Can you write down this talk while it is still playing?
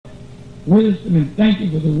wisdom, and thank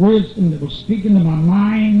you for the wisdom that was speaking to my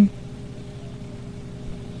mind.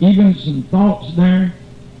 Even some thoughts there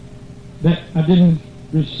that I didn't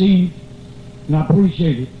receive, and I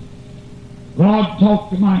appreciate it. God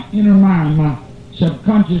talked to my inner mind, my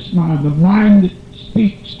subconscious mind, the mind that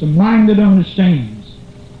speaks, the mind that understands.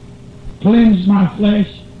 Cleanse my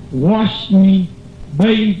flesh, wash me,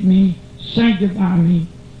 bathe me, sanctify me,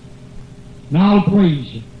 and I'll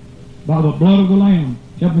praise you by the blood of the Lamb.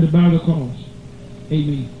 Help me to bear the cross.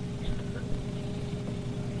 Amen.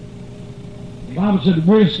 The Bible said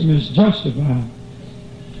wisdom is justified.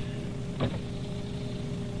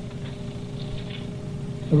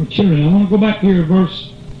 Children, I want to go back here to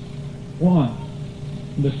verse 1.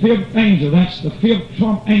 The fifth angel, that's the fifth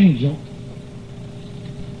trump angel.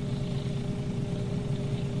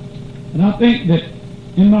 And I think that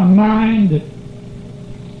in my mind that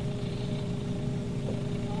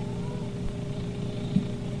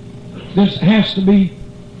this has to be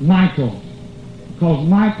Michael. Because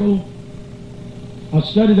Michael, I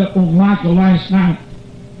studied up on Michael last night.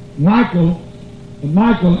 Michael, the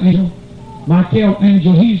Michael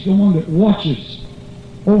angel, he's the one that watches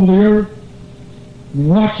over the earth and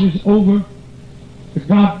watches over the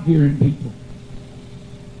God-fearing people.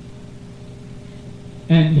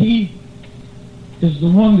 And he is the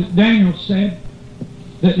one that Daniel said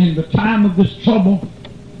that in the time of this trouble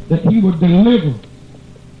that he would deliver.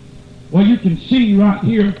 Well, you can see right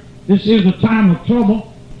here, this is a time of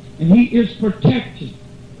trouble, and he is protected.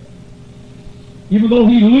 Even though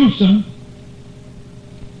he loosened,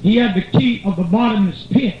 he had the key of the bottomless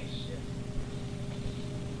pits.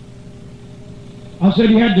 I said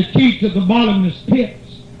he had the key to the bottomless pits.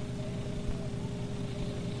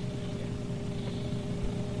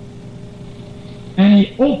 And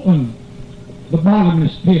he opened the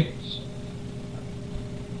bottomless pits.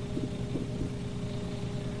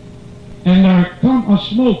 And there come a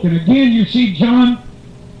smoke. And again you see John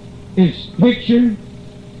is pictured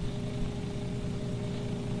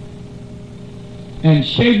and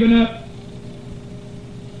shaping up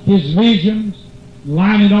his visions,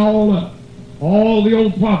 lining it all up. All the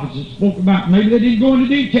old prophets that spoke about, maybe they didn't go into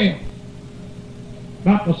detail,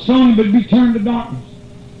 about the sun would be turned to darkness.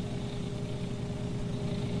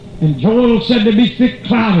 And Joel said there'd be thick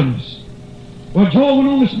cloudiness. Well, Joel went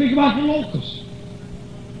on to speak about the locusts.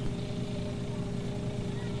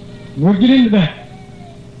 We'll get into that.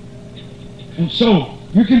 And so,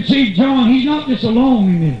 you can see John, he's not just alone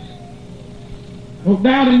in this. No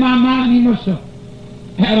doubt in my mind he must have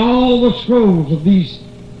had all the scrolls of these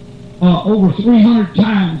over 300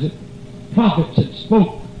 times that prophets had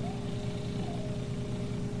spoke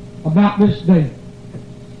about this day.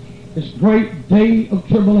 This great day of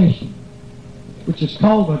tribulation, which is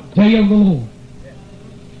called the day of the Lord.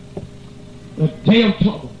 The day of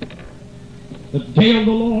trouble. The day of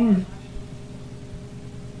the Lord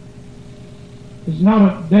is not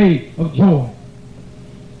a day of joy.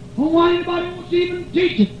 Oh, why anybody wants to even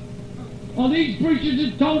teach it? Well, these preachers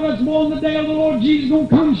have told us more than the day of the Lord Jesus is going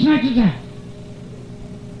to come and snatch us out.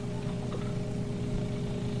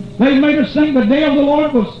 They made us think the day of the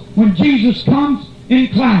Lord was when Jesus comes in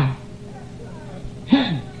cloud.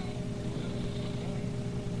 Heaven.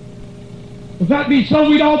 If that be so,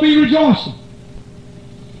 we'd all be rejoicing.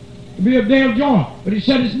 It'd be a day of joy. But he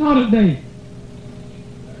said it's not a day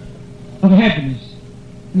of happiness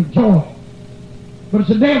and of joy. But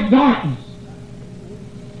it's a day of darkness.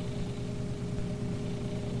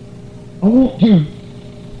 I want to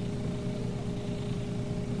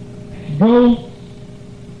go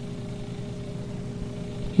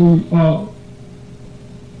to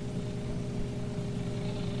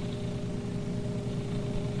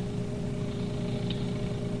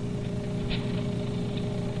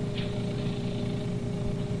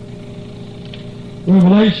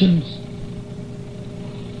Revelations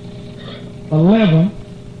 11.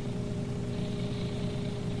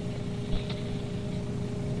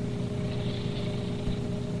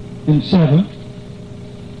 And 7.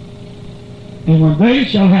 And when they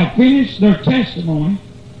shall have finished their testimony,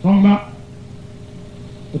 talking about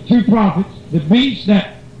the two prophets, the beast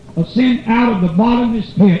that ascend out of the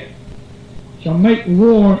bottomless pit shall make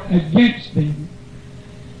war against them,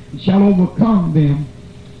 and shall overcome them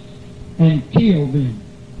and kill them.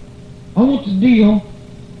 I want to deal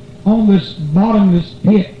on this bottomless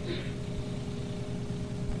pit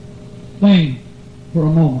thing for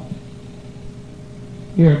a moment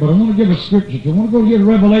here, but I want to give a scripture. I want to go here to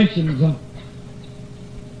Revelations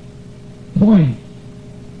 20.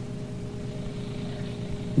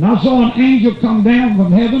 And I saw an angel come down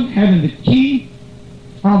from heaven having the key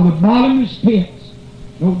of the bottomless pits.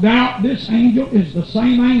 No doubt this angel is the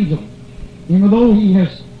same angel even though he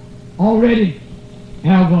has already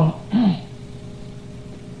have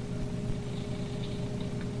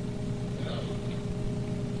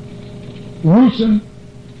loosened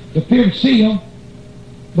the fifth seal,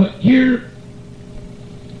 but here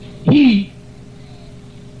he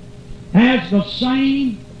has the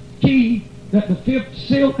same key that the fifth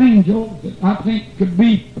seal angel, that I think could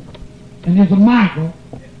be, and is a Michael.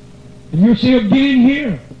 And you'll see again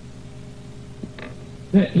here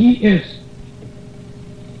that he is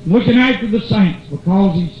looking after the saints,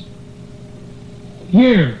 because he's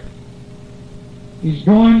here. He's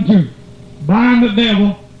going to bind the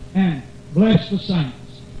devil and bless the saints.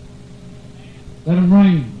 Let them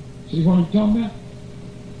reign. See what I'm talking about?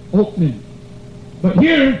 Opening. But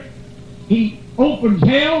here, he opens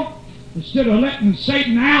hell. Instead of letting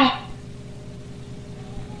Satan out,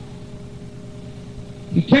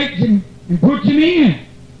 he takes him and puts him in.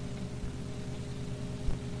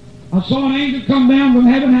 I saw an angel come down from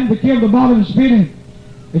heaven, had to kill the bottomless pit, and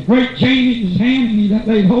a great chain in his hand, and he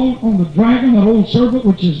laid hold on the dragon, that old serpent,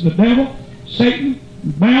 which is the devil, Satan,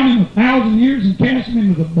 and bound him 1,000 years, and cast him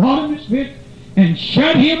into the bottomless pit, and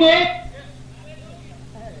shut him up,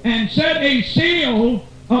 and set a seal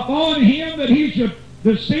upon him, that he should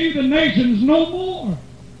deceive the nations no more,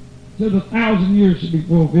 till the 1,000 years should be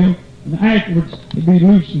fulfilled, and afterwards to be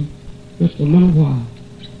loosened just a little while.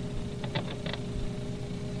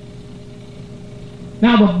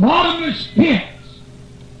 Now the bottomless pits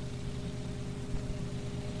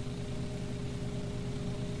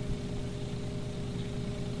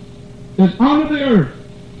is under the earth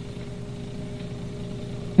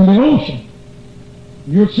and the ocean.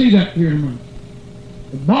 You'll see that here in a minute.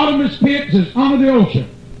 The bottomless pits is under the ocean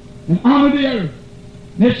and under the earth.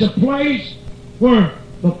 And it's a place where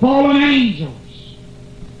the fallen angels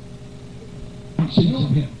see of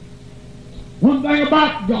him. One thing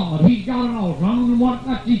about God, he's got an altar. I don't know what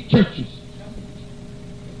about these churches.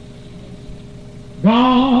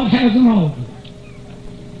 God has an altar.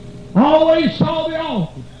 Always saw the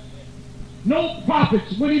altar. No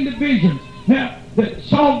prophets went into visions that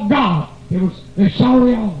saw God. They saw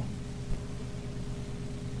the altar.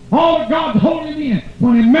 All that God told him in,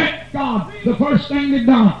 when he met God, the first thing they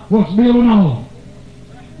done was build an altar.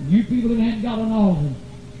 You people that haven't got an altar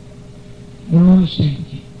don't understand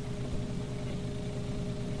you.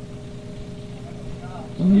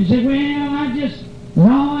 Somebody say, well,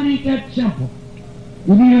 no, it ain't that simple.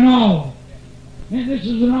 You need an altar. Man, this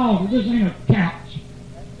is an altar. This ain't a couch.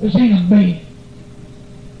 This ain't a bed.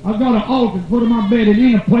 I've got an altar to put in my bed. It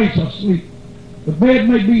ain't a place I sleep. The bed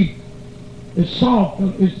may be as soft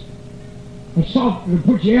as to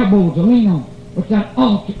put your elbows to lean on. But that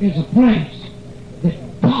altar is a place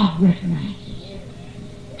that God recognizes.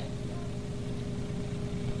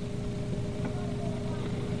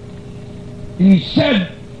 And he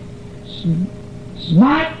said,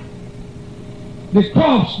 smite the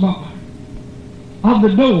crossbar of the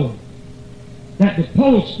door, that the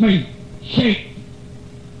posts may shake,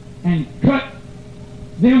 and cut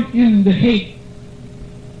them in the head,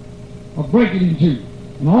 or break it in two,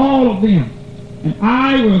 and all of them. And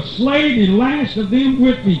I will slay the last of them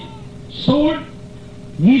with the sword.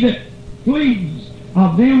 He that flees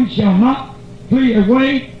of them shall not flee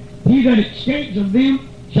away. He that escapes of them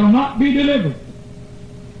shall not be delivered.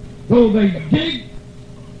 Though they dig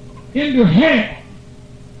into hell,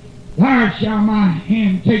 there shall my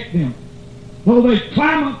hand take them. Though they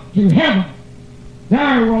climb up to heaven,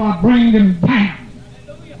 there will I bring them down.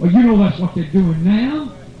 Well, you know that's what they're doing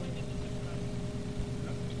now.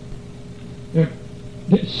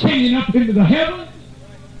 They're singing up into the heavens,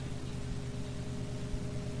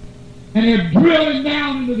 and they're drilling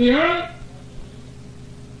down into the earth,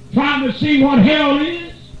 trying to see what hell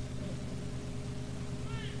is.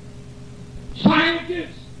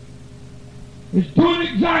 Scientists is doing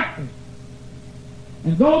exactly.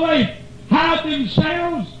 And though they hide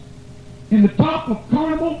themselves in the top of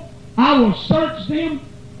carnival, I will search them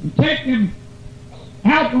and take them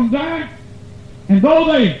out from there. And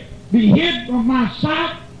though they be hid from my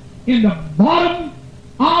sight in the bottom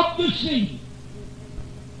of the sea,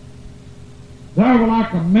 there will I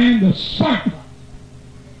command the serpent,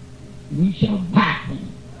 and he shall bite them.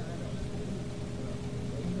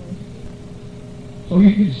 So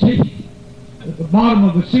you can see that the bottom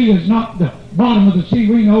of the sea is not the bottom of the sea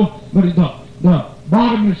we know, but it's the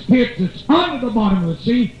bottomless pit that's under the bottom of the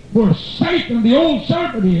sea, where Satan, the old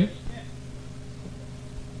serpent, is.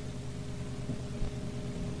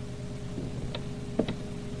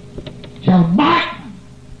 Shall bite them.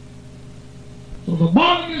 So the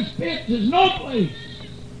bottomless pit is no place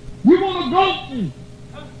you want to go to.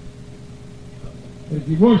 But if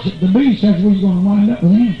you worship the beast, that's where you're going to wind up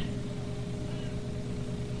with him.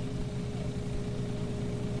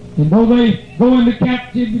 And though they go into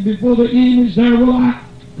captivity before the enemies, there will I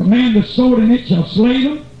command the sword, and it shall slay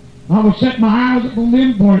them. I will set my eyes upon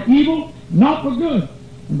them for evil, not for good.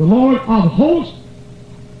 And the Lord of hosts,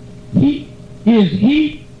 he is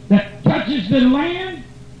he that touches the land,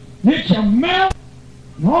 and it shall melt,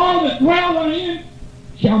 and all that dwell therein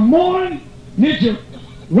shall mourn, and it shall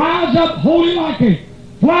rise up wholly like a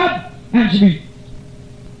flood, and shall be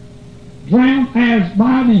drowned as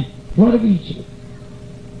by the flood of Egypt.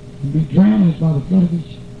 And be drowned as by the flood of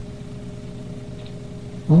Egypt.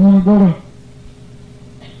 I want to go to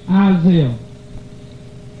Isaiah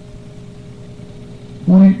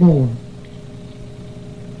 24.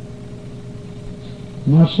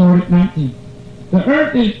 And I'll start at 19. The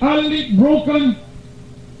earth is utterly broken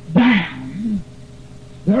down.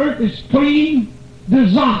 The earth is clean,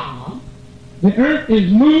 dissolved. The earth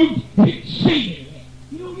is moved exceedingly.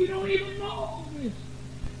 You don't even know all this.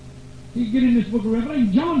 You get in this book of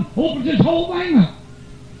Revelation, John opens this whole thing up.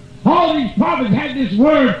 All these prophets had this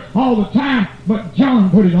word all the time, but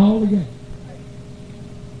John put it all together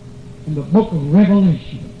in the book of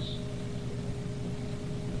Revelations.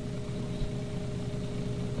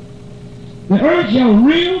 The earth shall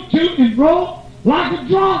reel to and fro like a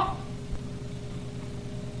drunk.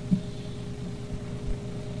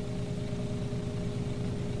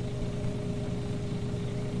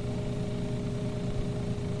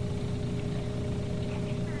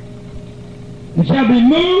 It shall be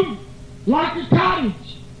moved like a cottage,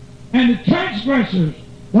 and the transgressors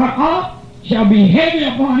thereof shall be heavy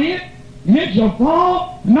upon it, and it shall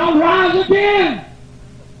fall and not rise again.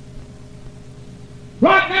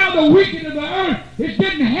 Right now the wicked of the earth is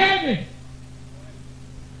getting heavy.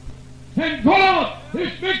 And God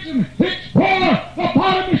is fixing its pour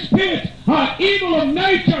upon his spirits, an evil of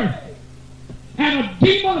nature, and a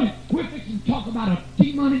demonic. We're fixing to talk about a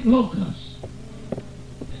demonic locust.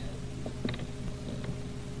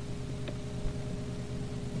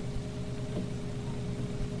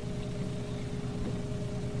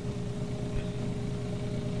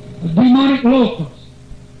 A demonic locust.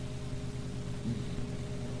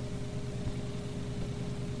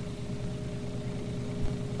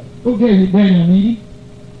 Go David Terrell meeting.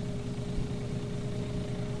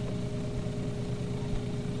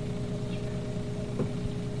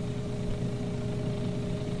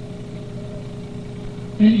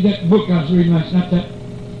 And that book I was reading last night, that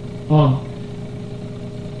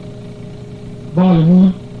volume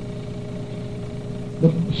 1,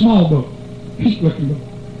 the small book, pink looking book.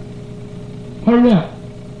 Hurry up.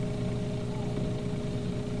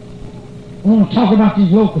 I want to talk about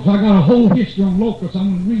these locusts. I got a whole history on locusts I'm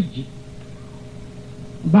going to read you.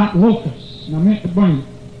 About locusts. And I meant to bring it.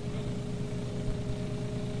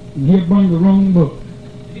 And he'll bring the wrong book.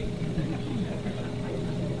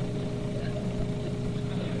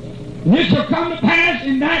 And it shall come to pass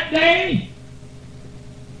in that day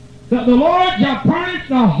that the Lord shall punish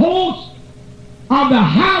the host of the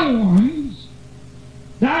high ones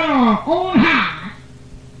that are on high.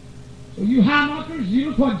 So you high knockers, you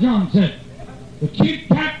look what John said. The chief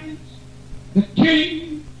captains, the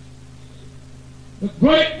king, the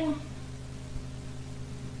great one.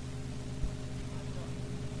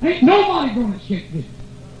 Ain't nobody going to escape this.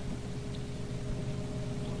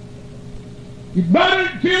 You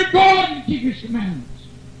better fear God and keep his commandments.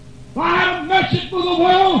 If I had a message for the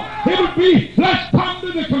world, it would be, let's come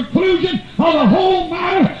to the conclusion of the whole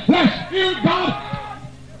matter. Let's fear God,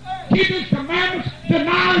 keep his commandments,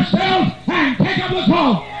 deny ourselves, and take up the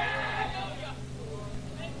cross.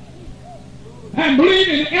 And believe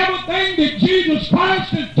in everything that Jesus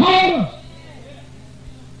Christ has taught us.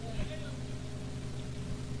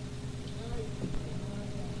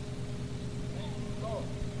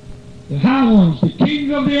 The high ones, the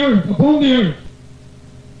kings of the earth, upon the earth.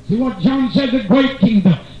 See what John said, the great king,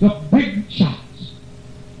 the big shots.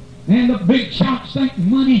 And the big shots think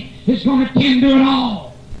money is going to tend to it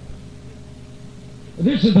all.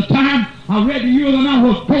 This is the time I read to you the other night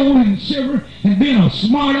was gold and silver and being a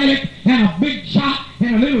smart aleck and a big shot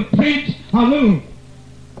and a little prince, a little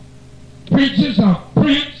princess, a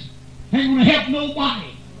prince ain't going to help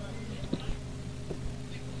nobody.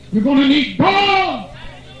 You're going to need God.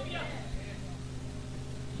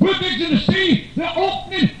 We're fixing to see the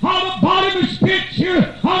opening of the bottomless pits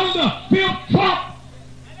here out of the filled cup.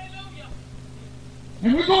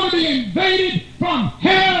 And we're going to be invaded from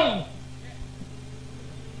hell.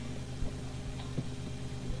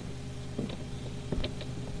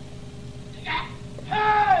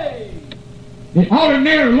 Hey! The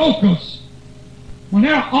ordinary locusts, when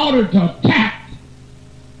they're ordered to attack,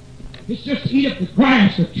 It's just to eat up the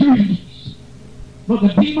grass, the trees. But the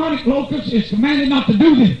demonic locust is commanded not to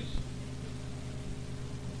do this.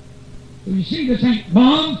 So you see, this ain't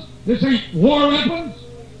bombs. This ain't war weapons.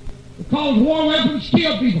 Because war weapons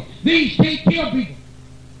kill people. These can't kill people.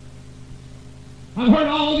 I've heard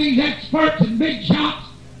all these experts and big shots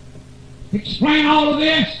explain all of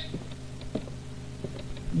this.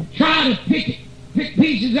 You try to pick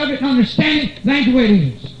pieces of it and understand it. That ain't the way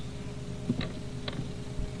it is.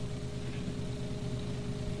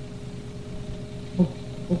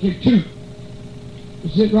 Okay, 2.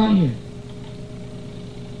 It's it right here.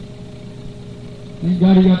 Thank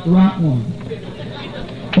God he got the right one.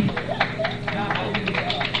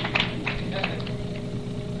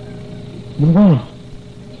 I'm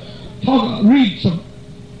going to read some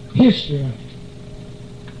history.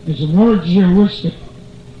 There's some words here I wish that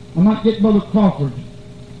I might get Brother Crawford.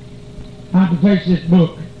 I have to face this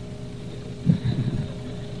book.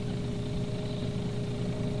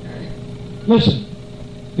 Listen.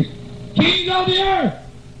 The kings of the earth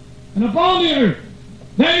and upon the earth,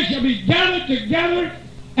 they shall be gathered together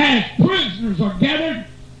as prisoners are gathered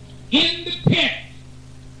in the pit,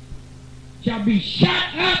 shall be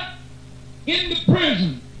shut up in the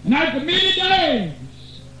prison, and after many days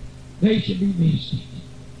they shall be visited.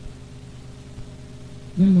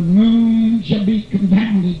 Then the moon shall be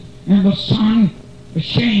confounded, and the sun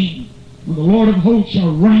ashamed, when the Lord of hosts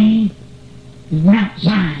shall reign in Mount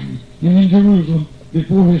Zion and in Jerusalem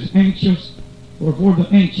before the anxious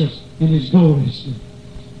in his glorious day.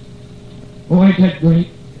 Oh, ain't that great?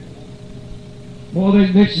 Boy,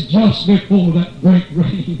 this is just before that great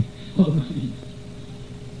reign of the man.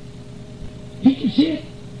 Did you see it?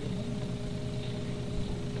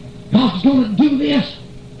 God's going to do this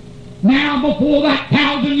now before that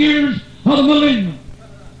 1,000 years of the millennium.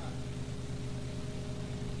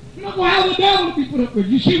 You know how the devil will be put up with.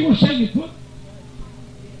 You see where Satan is put?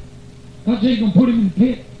 God said he's going to put him in the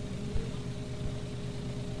pit.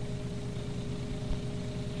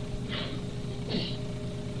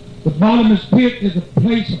 The bottomless pit is a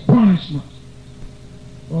place of punishment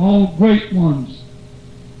for all great ones.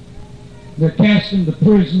 They're cast into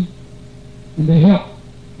prison and they help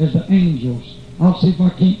as the angels. I'll see if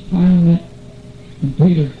I can't find that in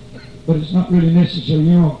Peter, but it's not really necessary.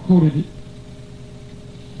 You know, I've quoted it.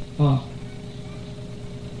 I've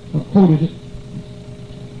quoted it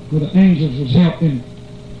where the angels was helped in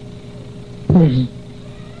prison.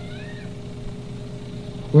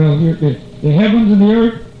 Well, here it is. The heavens and the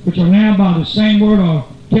earth, which are now by the same word, are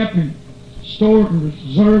kept and stored and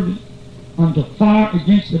reserved unto fire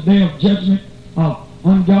against the day of judgment of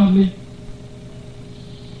ungodly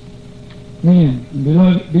men. And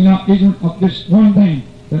beloved, be not ignorant of this one thing,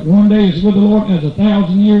 that one day is with the Lord as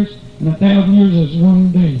 1,000 years, and 1,000 years as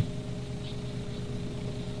one day.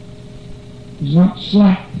 He's not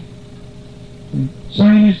slack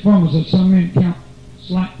concerning his promises. Some men count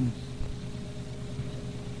slackness.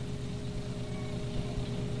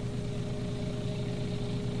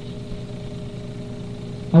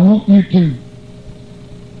 I want you to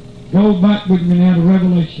go back with me now to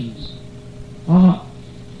Revelations. I'll not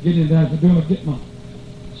get into that. If I do, I'll get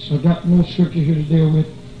so I've got more scripture here to deal with.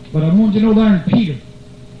 But I want you to know there in Peter.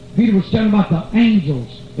 Peter was telling about the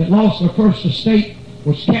angels that lost their first estate,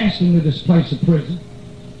 was cast into this place of prison.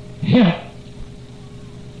 Help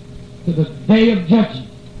to the day of judgment.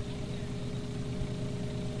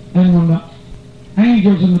 And when the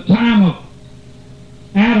angels in the time of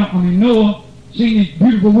Noah, seen these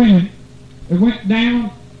beautiful women, they went down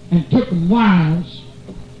and took them wives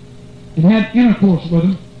and had intercourse with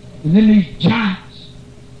them, and then these giants,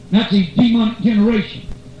 that's the demonic generation,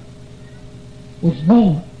 was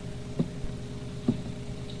born.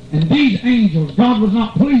 And these angels God was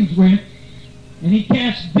not pleased with, and he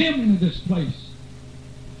cast them into this place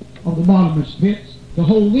of the bottomless pits to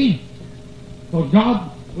hold them. Because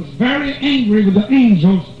God was very angry with the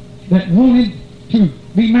angels that wanted to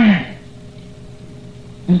be married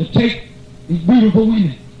and to take these beautiful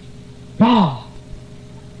women. God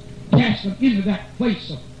cast them into that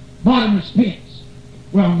place of bottomless pits.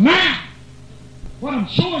 Well, now, what I'm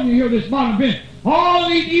showing you here, this bottom pit, all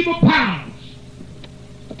these evil powers,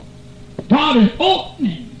 God is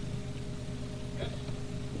opening.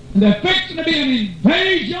 And they're fixing to be an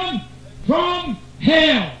invasion from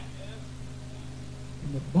hell.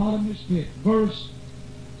 In the bottomless pit. Verse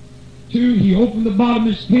 2, he opened the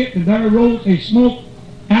bottomless pit, and there rose a smoke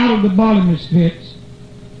out of the bottomless pits,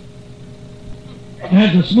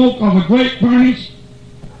 as the smoke of a great furnace,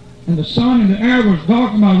 and the sun and the air was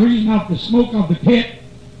darkened by reason of the smoke of the pit.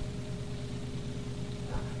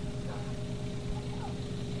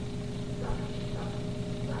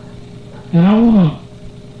 And I want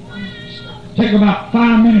to take about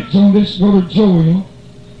 5 minutes on this word soil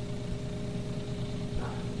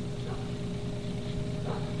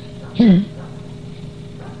to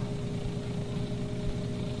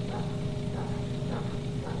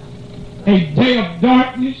a day of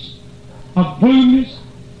darkness, of gloominess,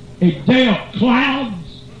 a day of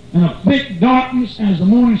clouds, and a thick darkness as the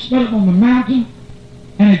morning stood up on the mountain,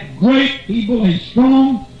 and a great people, a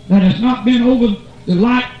storm that has not been over the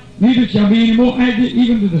light, neither shall be any more added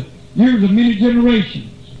even to the years of many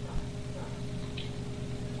generations.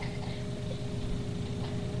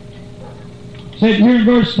 Said here in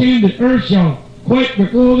verse 10, the earth shall quake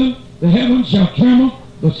before them, the heavens shall tremble,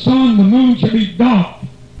 the sun, the moon shall be dark,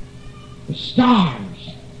 the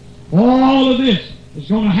stars. All of this is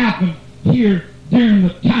going to happen here during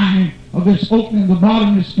the time of this opening of the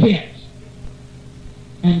bottomless pits.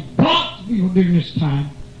 And God's people during this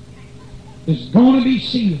time is going to be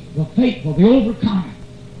sealed, the faithful, the overcomer.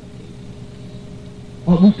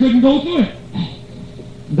 But we couldn't go through it.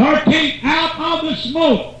 There came out of the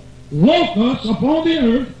smoke locusts upon the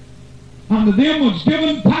earth, unto them was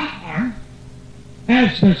given power,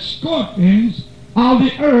 as the scorpions of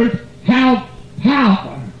the earth have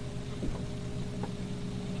power.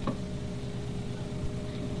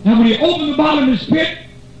 Now when he opened the bottomless pit,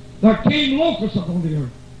 there came locusts upon the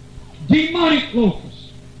earth. Demonic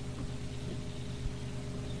locusts.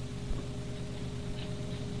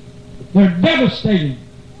 They're devastating.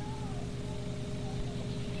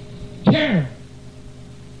 Terror.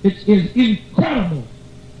 It is incredible.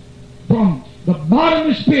 From the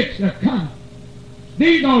bottomless pits they're coming.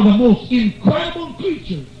 These are the most incredible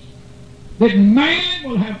creatures that man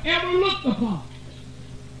will have ever looked upon.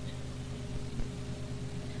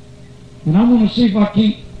 And I want to see if I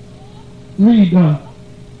can't read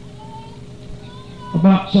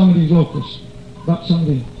about some of these locusts, about some of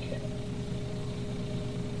these.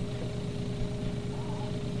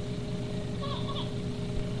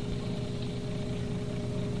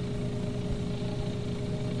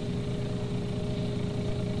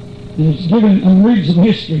 It's given, I'm reading some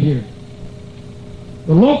history here.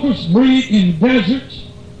 The locusts breed in deserts,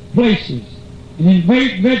 places, and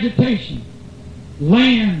invade vegetation,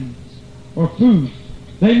 lands, or food.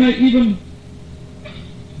 They may even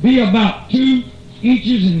be about 2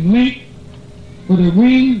 inches in length with a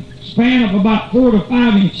wing span of about 4 to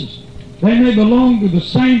 5 inches. They may belong to the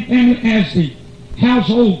same family as the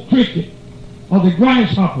household cricket or the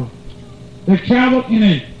grasshopper. They travel in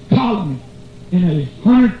a colony in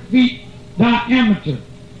 100 feet diameter,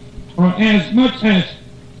 or as much as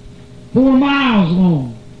 4 miles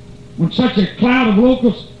long. When such a cloud of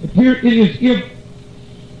locusts appear, it is if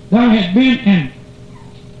there had been an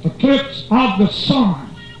eclipse of the sun.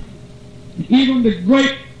 And even the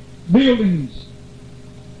great buildings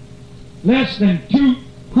less than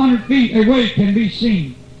 200 feet away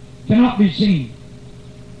cannot be seen.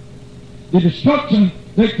 The destruction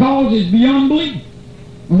they cause is beyond belief.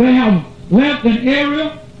 When they have left an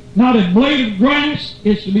area, not a blade of grass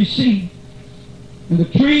is to be seen, and the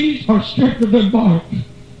trees are stripped of their bark.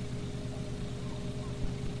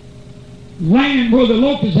 Land where the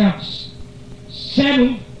locusts have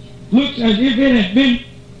settled looks as if it had been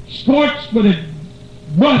scorched with a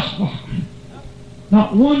brush fire.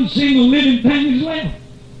 Not one single living thing is left.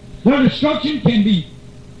 Their destruction can be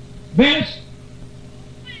best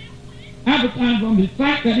advertised from the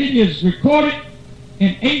fact that it is recorded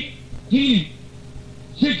in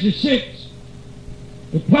 1866.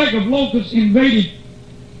 The plague of locusts invaded,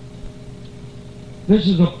 this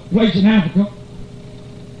is a place in Africa,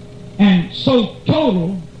 and so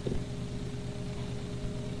total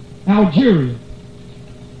Algeria.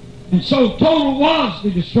 And so total was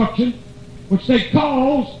the destruction, which they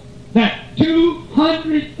caused that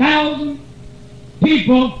 200,000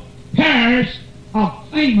 people perished of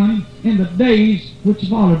famine in the days which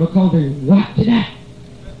followed because they wiped it out.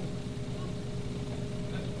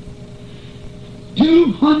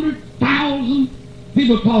 200,000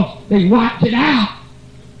 people because they wiped it out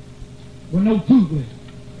with no food left.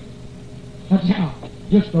 That's how,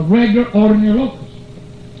 just a regular, ordinary locust.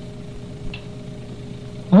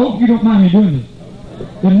 I hope you don't mind me doing this.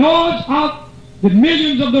 The noise of the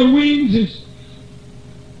millions of their wings is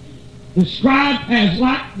described as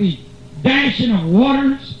like the dashing of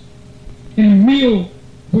waters in a mill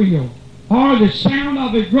wheel, or the sound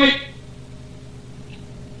of a great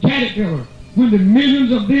caterpillar. When the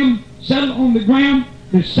millions of them settle on the ground,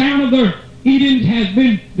 the sound of their eating has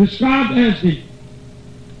been described as the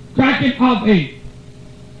cracking of a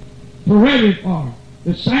prairie fire.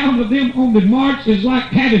 The sound of them on the march is like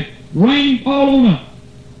having rain fall on a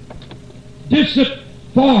distant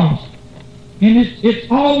forest. And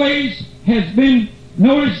it always has been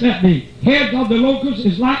noticed that the head of the locust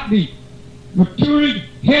is like the matured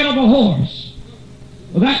head of a horse.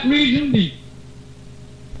 For that reason, the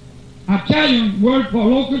Italian word for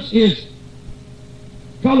locust is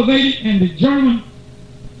cultivated, and the German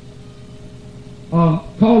call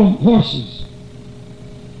them horses.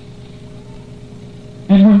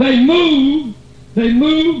 And when they move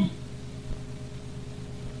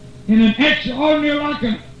in an extraordinary, like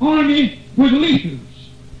an army with leaders.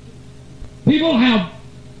 People have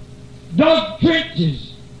dug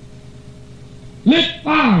trenches, lit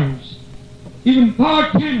fires, even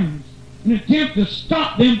fired cannons in an attempt to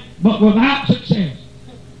stop them, but without success.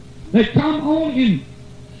 They come on in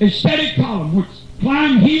a steady column which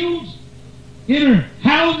climb hills, enter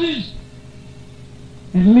houses,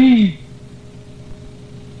 and leave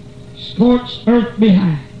scorched earth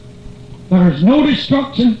behind. There is no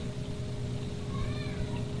destruction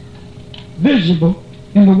visible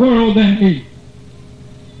in the world than a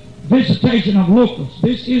visitation of locusts.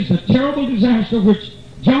 This is the terrible disaster which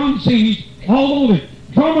John sees, although the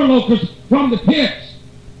drummer locusts from the pits,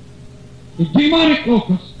 the demonic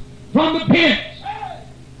locusts from the pits.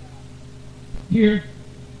 Here,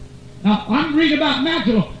 now I'm reading about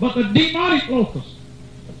natural, but the demonic locust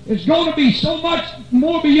is going to be so much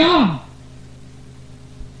more beyond.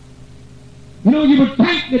 You know, you would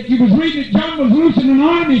think that you was reading that John was loosing an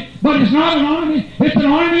army, but it's not an army, it's an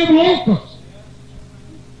army of locusts.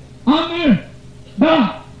 On there,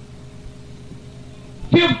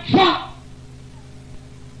 give Trump.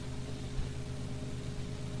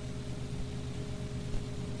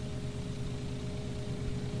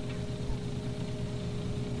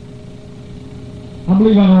 I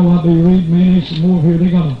believe I know I'll be reading many some more here.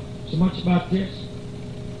 They got so much about this.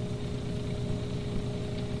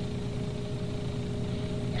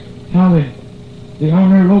 How the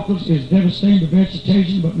ordinary locust is devastating to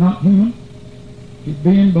vegetation, but not human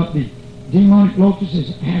being, but the demonic locust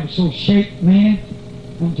is have so shaped man.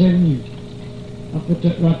 I'm telling you. I'll put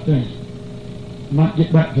that right there. I might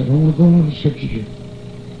get back to it. I want to go into the scriptures here.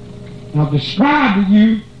 I'll describe to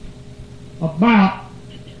you about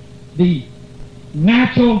the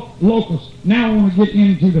natural locust. Now I want to get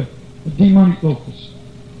into the demonic locust.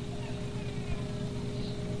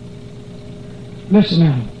 Listen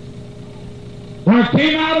now. There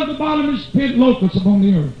came out of the bottomless pit locusts upon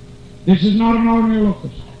the earth. This is not an ordinary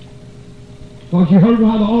locust. Because you heard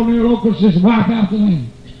how the ordinary locust is wipe out the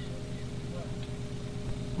land.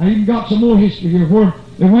 I even got some more history here where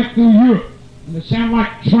they went through Europe and they sound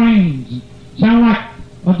like trains, and sound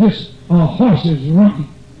like just horses running.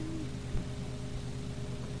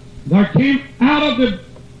 There came out of the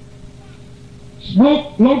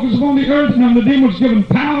smoke locusts upon the earth, and unto them was given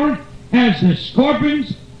power as the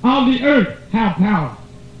scorpions of the earth have power.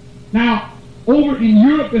 Now, over in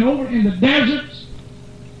Europe and over in the deserts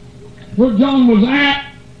where John was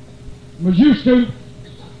at, was used to,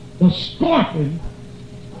 the scorpion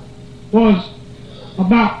was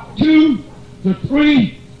about 2 to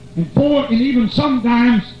 3 and 4 and even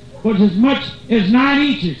sometimes was as much as 9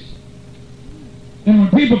 inches. And when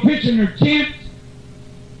people pitch in their tents,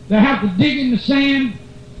 they have to dig in the sand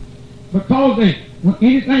because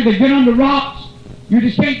anything they get under rocks, you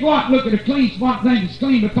just can't go out and look at a clean spot and think it's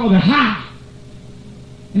clean because they're high.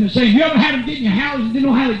 And they say, you ever had them get in your house and didn't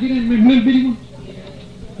know how to get in them little bitty ones?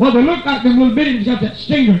 Well, they look like them little bitty ones got that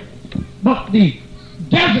stinger. But the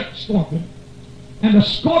desert scorpion and the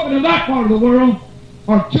scorpion of that part of the world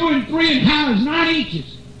are 2 and 3 and high as 9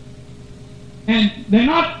 inches. And they're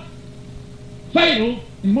not fatal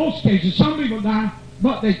in most cases. Some people die,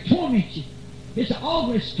 but they torment you. It's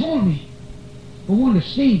always torment for one to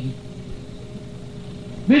sting you.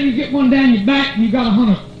 Then you get one down your back and you got to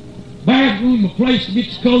hunt a bathroom, a place to get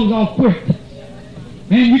your clothes off quick.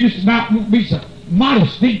 Man, you just about won't be so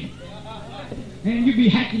modest thinking. And you be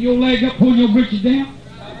hacking your leg up, pulling your britches down.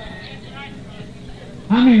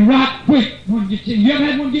 I mean, right quick. When you ever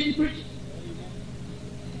had one get your britches?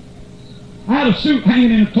 I had a suit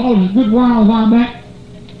hanging in the closet a good while back.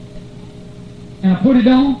 And I put it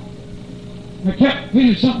on. And I kept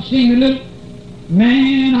feeling something stinging a little.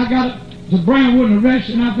 Man, I got it. The brown wouldn't arrest,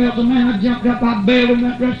 and I felt the man. I jumped up, I bailed in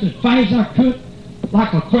that rest as fast as I could,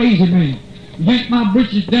 like a crazy man. Yanked my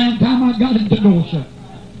britches down, time I got into the door shut.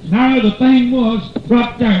 Now the thing was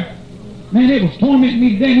right there. Man, it was tormenting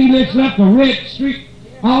me today. He just left a red streak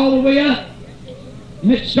all the way up,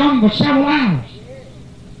 and it stung for several hours.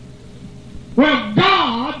 Well,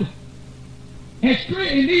 God has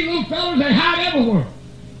created these little fellas. They hide everywhere,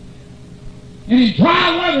 and in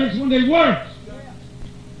dry weather is when they work.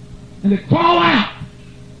 And they crawl out.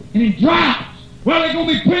 And in droughts, well, there's going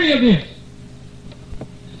to be plenty of this.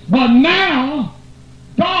 But now,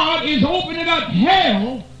 God is opening up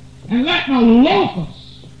hell and letting a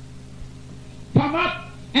locust come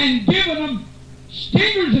up and giving them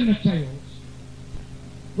stingers in the tails,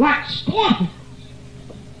 like scorpions.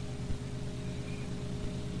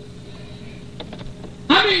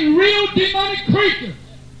 I mean, real demonic creatures.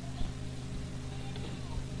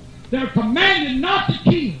 They're commanded not to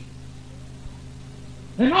kill.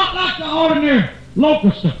 They're not like the ordinary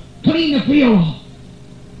locusts to clean the field off.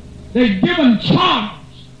 They're given charge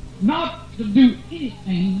not to do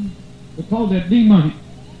anything because they're demonic.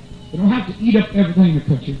 They don't have to eat up everything in the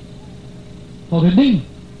country because they're demons.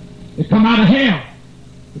 They come out of hell.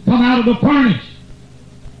 They come out of the furnace.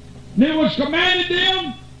 And it was commanded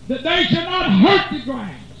them that they should not hurt the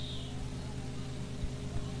grass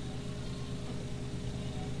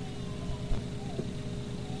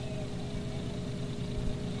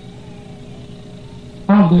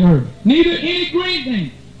of the earth. Neither any green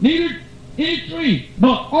thing, neither any tree,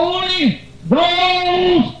 but only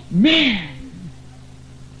those men.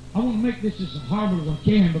 I want to make this as hard as I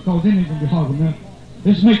can because then it's going to be hard enough.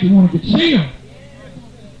 This makes you want to get sealed.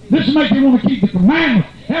 This makes you want to keep the commandments.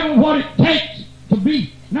 Having what it takes to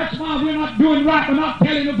be. And that's why we're not doing right. We're not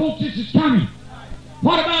telling the folks this is coming.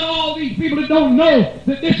 What about all these people that don't know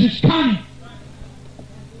that this is coming?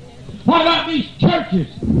 What about these churches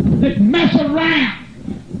that mess around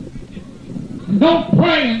and don't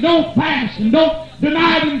pray and don't fast and don't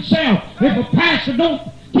deny themselves? If a pastor don't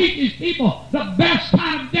keep these people the best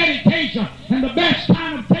kind of dedication and the best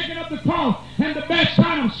kind of taking up the cross and the best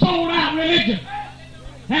kind of sold out religion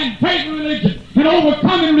and faith religion and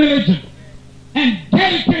overcoming religion and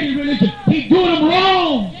dedicated religion, he's doing them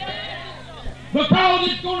wrong. Because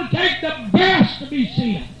it's going to take the best to be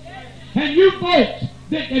seen. And you folks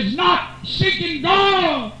that is not seeking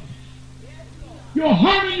God, you're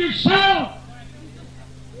harming yourself.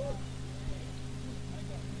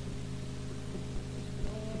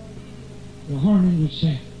 You're harming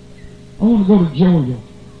yourself. I want to go to Joel.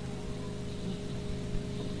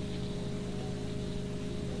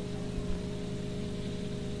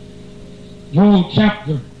 Joel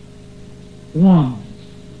chapter 1.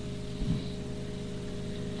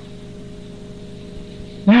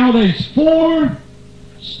 Now there's 4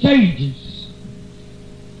 stages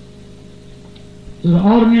to the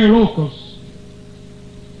ordinary locust.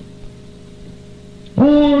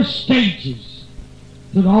 4 stages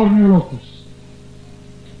to the ordinary locust.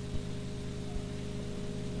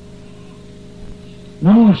 And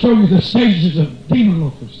I'm going to show you the stages of demon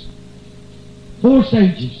locusts. 4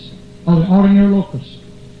 stages of the ordinary locust.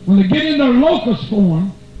 When they get in their locust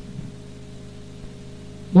form,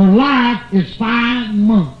 their life is 5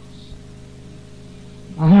 months.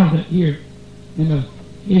 I have that here in the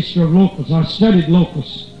history of locusts. I studied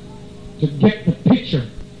locusts to get the picture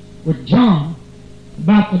with John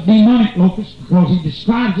about the demonic locust because he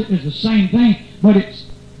describes it as the same thing, but it's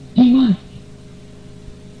demonic.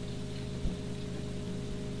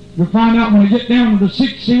 You'll find out when we get down to the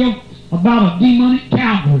 6th seal about a demonic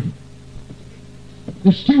cavalry.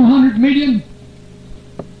 There's 200 million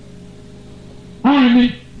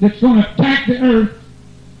army that's going to attack the earth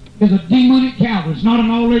is a demonic cavalry. It's not an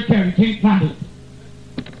all-out cavalry. You can't find it.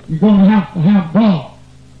 You're going to have God.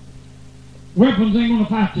 Weapons ain't going to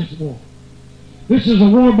fight this war. This is a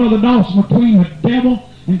war, Brother Dawson, between the devil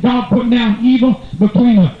and God putting down evil,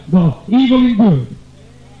 between the evil and good.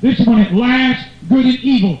 This is when it lasts, good and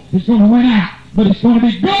evil is going to win out. But it's going to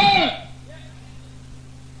be good.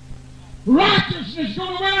 Righteousness is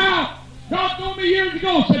going to win out. God told me years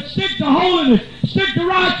ago, said stick to holiness, stick to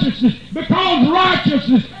righteousness, because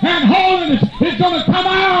righteousness and holiness is going to come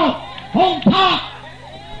out on top.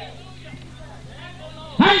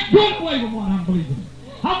 I ain't going away with what I'm believing.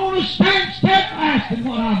 I'm going to stand steadfast in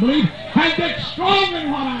what I believe and get strong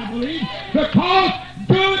in what I believe, because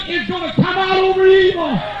good is going to come out over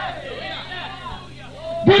evil.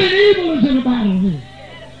 Good and evil is in a battle here.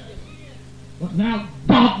 But now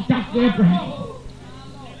God's got the upper hand.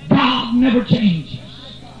 God never changes.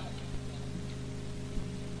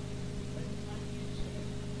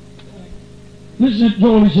 Listen to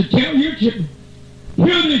Joel. He said, tell your children,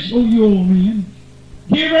 hear this, O you old men.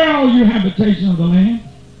 Give her all your habitation of the land.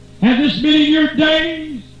 Has this been in your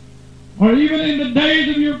days, or even in the days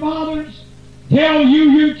of your fathers? Tell you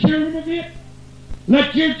your children of it.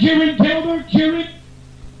 Let your children tell their children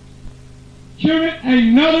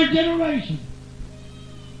another generation.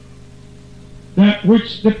 That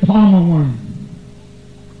which the palmer worm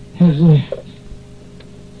has left.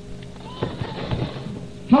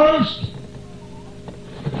 First,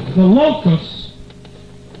 the locust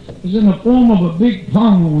is in the form of a big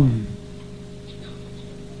palmer worm.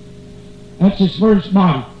 That's his first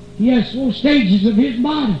body. He has 4 stages of his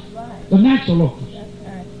body. The natural locust.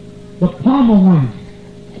 The palmer worm.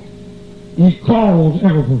 He crawls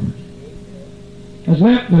everywhere. Has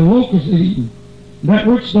left, the locust is eaten. That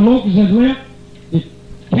which the locust has left, is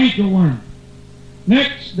cankerworm.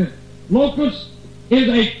 Next, the locust is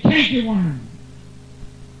a cankerworm.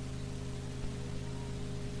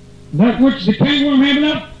 That which the cankerworm has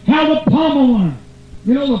left, how the palmer worm.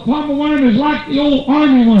 You know, the palmer worm is like the old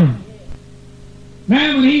army worm.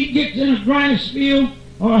 Man, when he gets in a grass field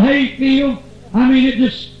or a hay field, I mean, it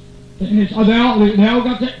just, they all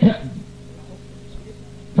got that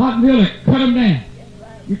cotton bill that cut them down.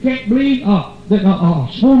 You can't believe that a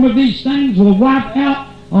swarm of these things will wipe out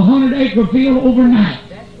a 100-acre field overnight.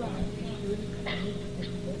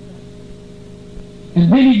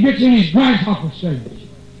 And then he gets in his grasshopper stage.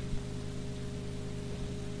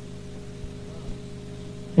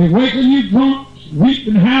 They waken you drunks, weep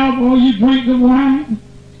and howl while you drink the wine,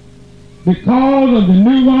 because of the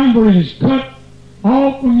new wine, for it is cut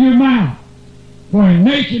off from your mouth. For a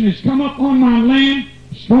nation has come up on my land,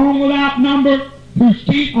 strong without number, whose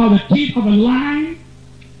teeth are the teeth of a lion.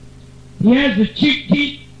 He has the cheek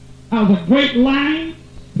teeth of a great lion.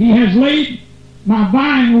 He has laid my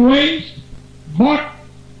vine waste, barked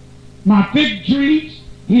my fig trees.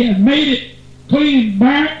 He has made it clean and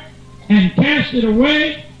barren, and cast it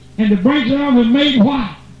away, and the branches of it made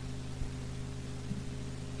white.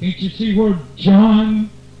 Can't you see where John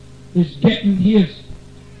is getting his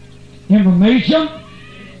information?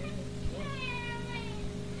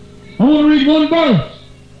 I want to read one verse.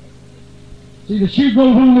 See, the shoe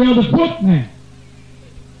goes on the other foot now.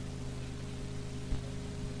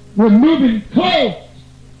 We're moving close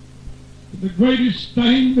to the greatest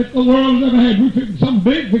thing that the world's ever had. We're fixing something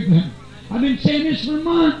big with them. I've been saying this for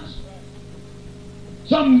months.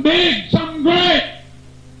 Something big, something great.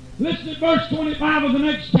 Listen to verse 25 of the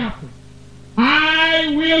next chapter.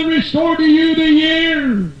 I will restore to you the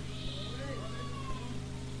years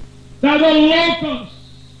that the locust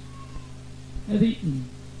has eaten.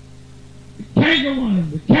 The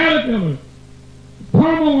cankerworm, the caterpillar, the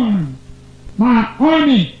palmer worm, my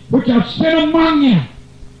army which I've sent among you.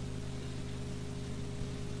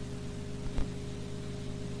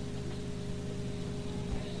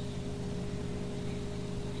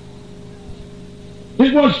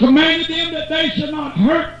 It was commanded them that they should not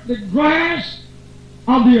hurt the grass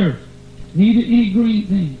of the earth, neither any green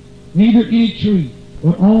thing, neither any tree,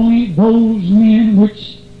 but only those men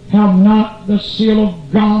which have not the seal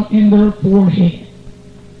of God in their forehead.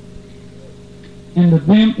 And to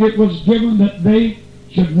them it was given that they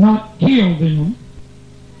should not kill them.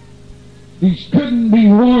 These couldn't be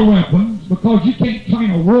war weapons, because you can't train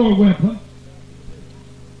a war weapon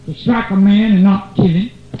to strike a man and not kill him.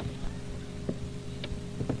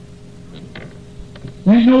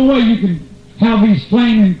 There ain't no way you can have these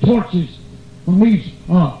flaming torches from these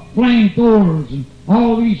flamethrowers and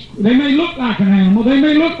all these. They may look like an animal, they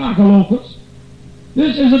may look like a locust.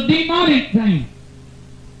 This is a demonic thing.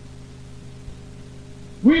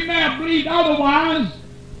 We may have believed otherwise,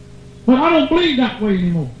 but I don't believe that way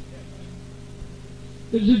anymore.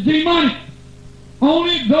 This is demonic.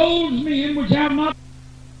 Only those men which have not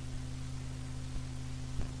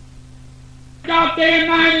God day and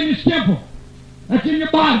night in His temple. That's in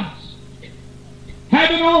your bodies.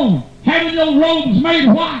 Having on, having your robes made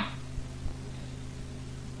white.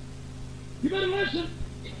 You better listen.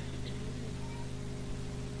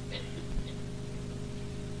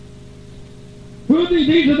 Who are these?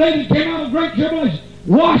 These are they that came out of great tribulation.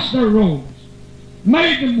 Washed their robes.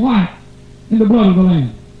 Made them white in the blood of the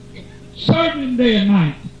Lamb. Served them day and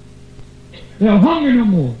night. They'll hunger no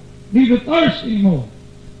more. Neither thirst anymore.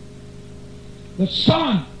 The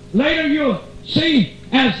sun, later you'll see,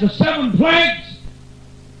 as the 7 plagues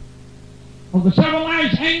of the 7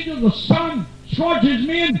 last angels, the sun scorches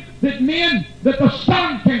men that the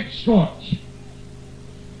sun can't scorch.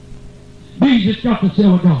 Jesus got the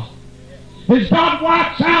seal of God. As God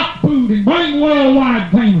wipes out food and brings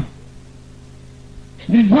worldwide payment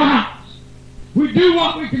and droughts, we do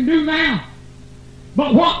what we can do now,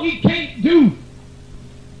 but what we can't do,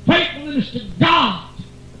 faithfulness to God.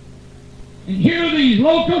 And here these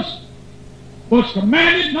locusts was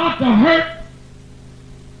commanded not to hurt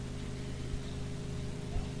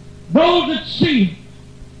those that see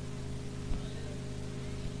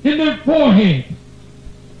in their forehead.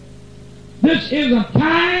 This is a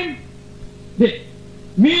time that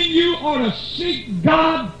me and you ought to seek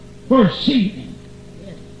God for seeing.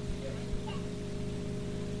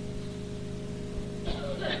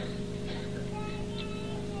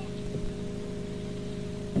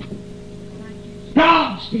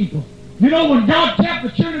 God's people You know, when God kept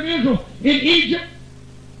the children of Israel in Egypt,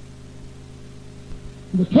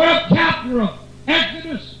 the 12th chapter of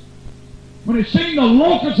Exodus, when it seen the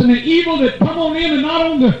locusts and the evil that come on in and not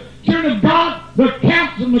on the children of God, the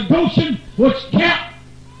camps in the Goshen was kept.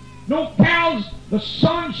 No cows, the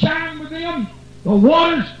sun shined with them, the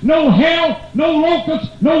waters, no hail, no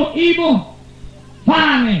locusts, no evil.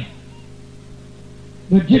 Finally,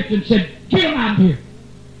 the Egyptians said, get them out of here.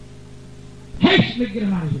 Hastily get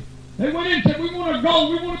them out of here. They went in and said, we want to go,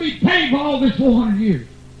 we want to be paid for all this 400 years.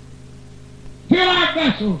 Fill our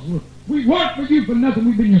vessels. We worked for you for nothing.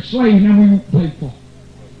 We've been your slave, and now we won't pay for it.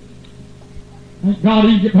 Thank God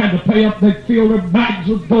Egypt had to pay up. They filled their bags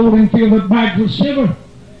with gold and filled their bags with silver.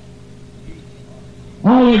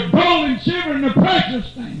 All the gold and silver and the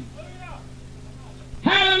precious things.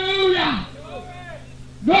 Hallelujah!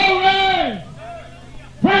 Glory!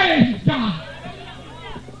 Praise God!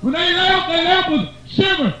 When they left with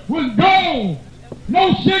silver, with gold.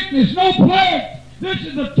 No sickness, no plague. This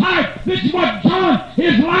is the type. This is what John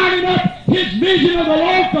is lining up his vision of the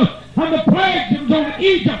locust and the plagues that was on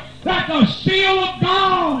Egypt. That's the seal of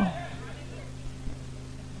God.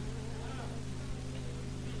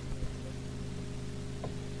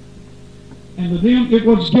 And to them it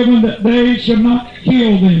was given that they should not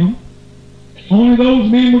kill them. Only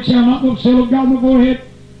those men which shall not know the seal of God will go ahead.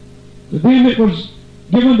 To them it was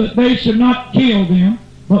given that they should not kill them,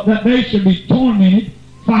 but that they should be tormented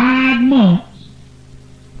 5 months.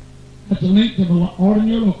 That's the length of an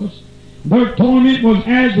ordinary locust. Their torment was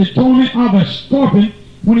as the torment of a scorpion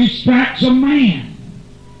when he strikes a man.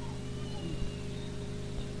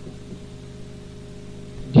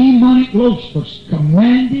 Demonic locusts was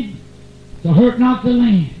commanded to hurt not the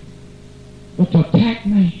land, but to attack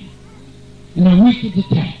man. And the wicked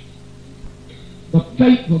attack. The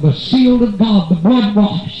faithful, the sealed of God, the blood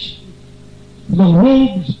washed. The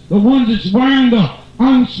robes, the ones that's wearing the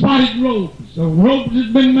unspotted robes. The robes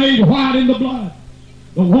that's been made white in the blood.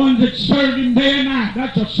 The ones that served him day and night.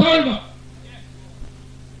 That's a servant.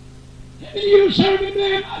 And you serve him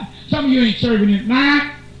day and night. Some of you ain't serving him at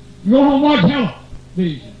night. You go home and watch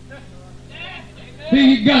television. Be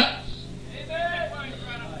your guts.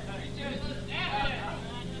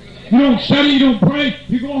 You don't study, you don't pray.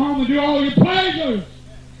 You go home and do all your pleasures.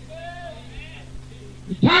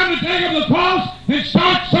 It's time to take up the cross and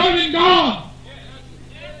start serving God.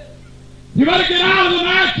 You better get out of the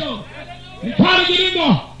natural and try to get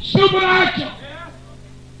into supernatural.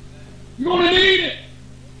 You're going to need it.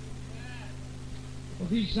 Well,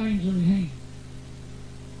 these things are in hand.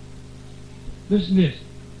 Listen to this.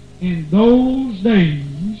 In those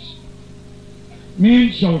days,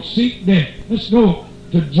 men shall seek death. Let's go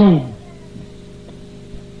to Job.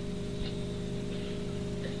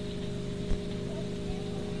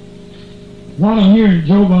 While I'm here in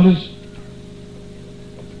Job, I'll just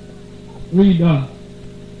read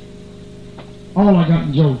all I got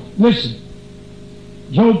in Job. Listen.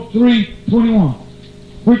 Job 3:21.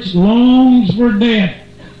 Which longs for death,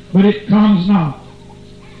 but it comes not.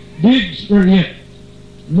 Digs for it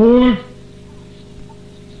more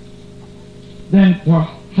than for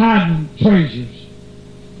hiding treasures,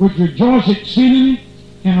 which rejoice exceedingly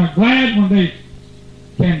and are glad when they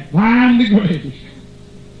can find the grave.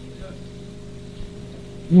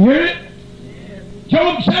 You hear it?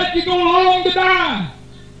 Job said you're going to long to die.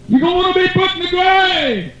 You're going to want to be put in the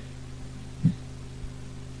grave.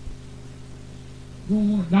 You're going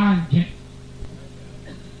to want to die in camp.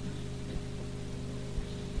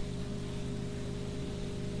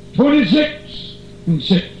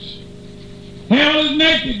 (26:6). Hell is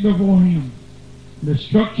naked before him.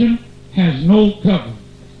 Destruction has no cover.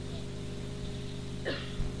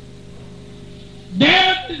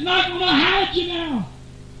 Death is not going to hide you now.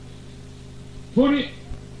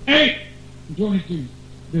 28:22.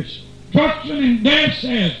 Destruction and death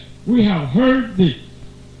says, we have heard the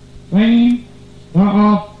fame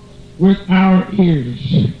thereof with our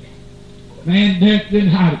ears. Man, death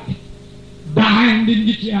didn't hide it. Dying didn't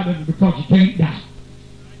get you out of it because you can't die.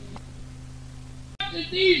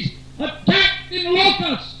 These attacked in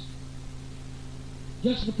locusts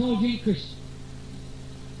just because you ain't Christian.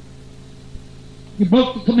 You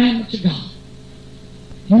broke the commandments of God.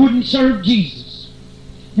 You wouldn't serve Jesus.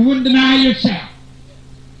 You wouldn't deny yourself.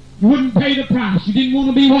 You wouldn't pay the price. You didn't want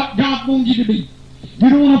to be what God wanted you to be. You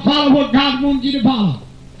don't want to follow what God wanted you to follow.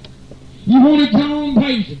 You wanted your own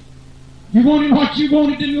pleasure. You wanted what you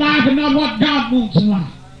wanted in life and not what God wants in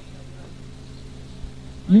life.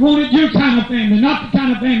 You wanted your kind of family, not the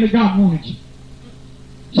kind of family God wanted you.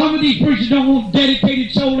 Some of these preachers don't want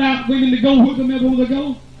dedicated, sold-out women to go with them everywhere they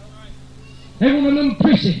go. They want a little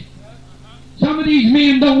prissy. Some of these these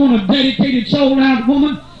men don't want a dedicated, sold-out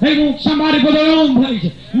woman. They want somebody for their own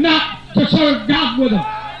pleasure, not to serve God with them.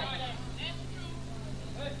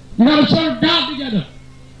 You got to serve God together.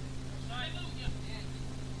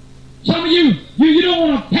 Some of you don't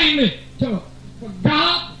want a family for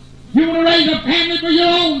God. You want to raise a family for your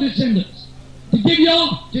own descendants, to give you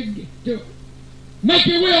all, to make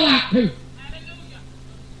your will out to.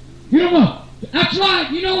 You don't want. That's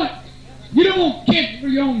right. You know what? You don't want kids for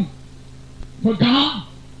your own, for God.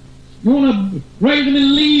 You want to raise them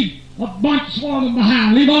and leave a bunch for them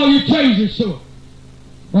behind. Leave all your treasures to them.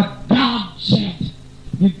 But God said,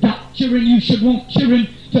 you've got children, you should want children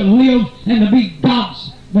to live and to be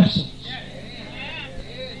God's vessels.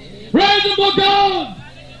 Raise them for God.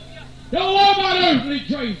 Don't worry about earthly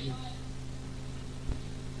treasures.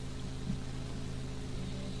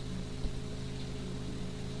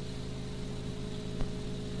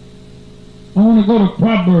 I want to go to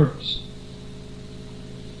Proverbs.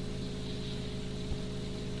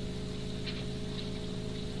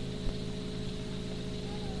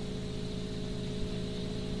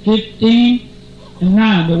 (15 and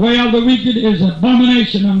 9). The way of the wicked is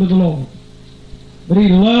abomination unto the Lord, but he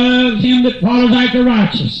loves him that follows after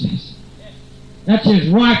righteousness. That's his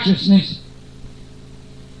righteousness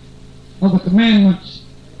of the commandments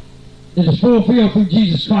that is fulfilled through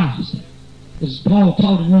Jesus Christ, as Paul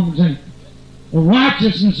taught in Romans 8. The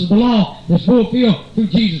righteousness of the law is fulfilled through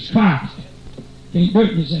Jesus Christ. Can't do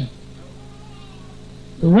it yourself.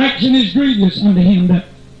 Correction is grievous unto him that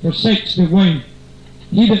forsakes the way.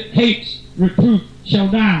 He that hates reproof shall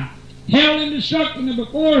die. Hell and destruction are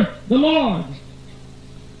before the Lord.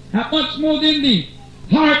 How much more than the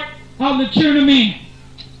heart of the children of men?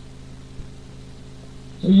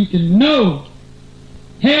 So you can know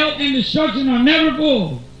hell and destruction are never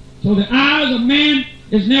full. So the eyes of man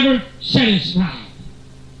is never satisfied.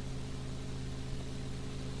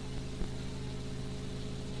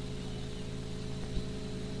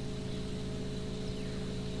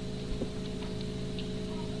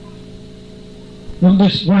 From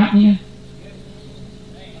this right here.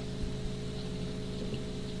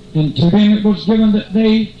 And to them it was given that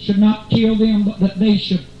they should not kill them, but that they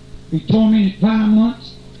should be tormented 5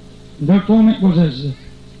 months. And their torment was as the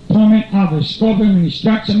torment of a scorpion when he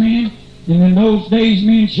strikes a man. And in those days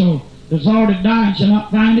men shall desire to die and shall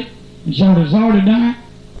not find it, and shall desire to die,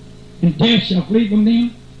 and death shall flee from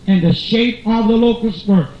them. And the shape of the locusts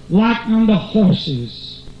were like unto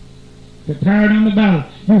horses, prepared unto battle.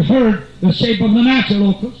 You heard the shape of the natural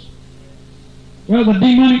locust. Well, the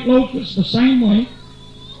demonic locust, the same way.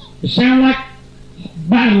 They sound like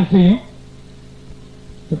battlefield.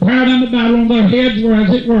 Prepared unto battle. On their heads were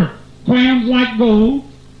as it were crowns like gold.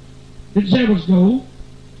 Didn't say it was gold.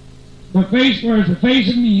 Their face was the face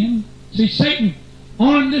of men. See, Satan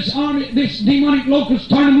on this demonic locust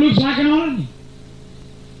turned him loose like an army.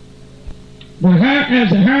 Their hair as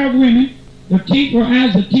the hair of women. Their teeth were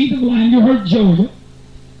as the teeth of lion. You heard Joseph.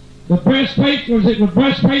 The breastplate was it with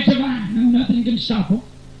breastplates of iron, and nothing can stop them.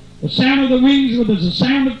 The sound of the wings was as the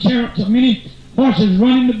sound of chariots of many horses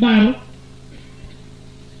running to battle.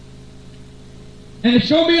 And it's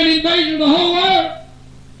going to be an invasion of the whole earth.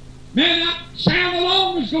 Man, that sound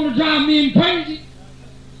alone is going to drive men crazy.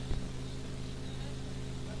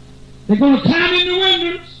 They're going to climb in the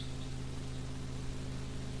windows.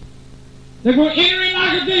 They're going to enter in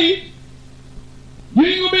like a thief. You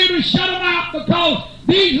ain't going to be able to shut them out, because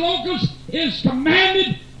these locusts is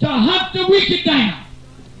commanded to hunt the wicked down,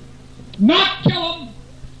 not kill them.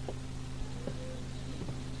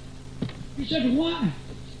 You said, why?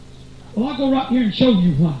 Well, I'll go right here and show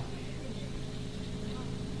you why.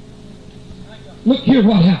 Look here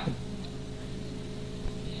what happened.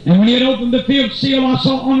 And when he had opened the fifth seal, I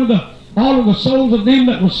saw under all of the souls of them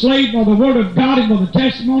that were slain by the word of God and by the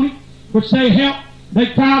testimony which they held.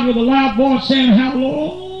 They cried with a loud voice, saying, How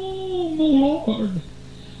long, O Lord,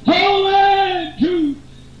 holy and true,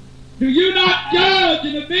 do you not judge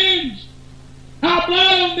and avenge our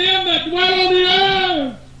blood on them that dwell on the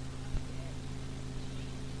earth?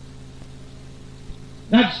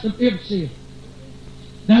 That's the fifth seal.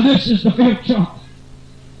 Now this is the fifth trump.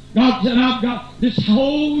 God said, I've got this,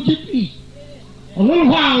 hold your peace. A little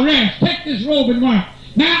while rest. Take this robe and wear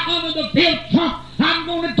it. Now under the fifth trump, I'm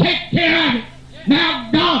going to take care of it. Now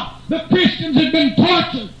God, the Christians have been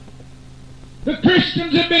tortured. The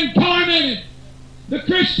Christians have been tormented. The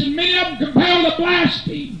Christians, many of them compelled to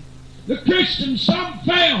blaspheme. The Christians, some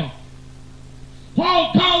fell.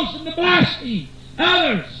 Paul caused them to blaspheme.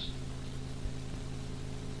 Others.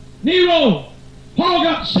 Nero, Paul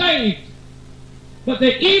got saved. But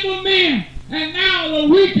the evil men and now the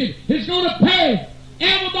wicked is going to pay.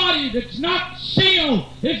 Everybody body that's not sealed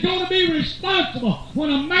is going to be responsible. When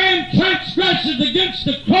a man transgresses against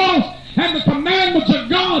the cross and the commandments of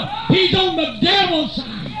God, he's on the devil's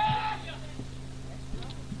side.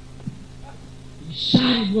 He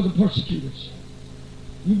sided with the persecutors.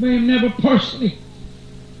 You may have never personally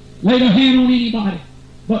laid a hand on anybody,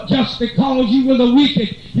 but just because you were the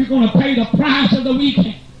wicked, you're going to pay the price of the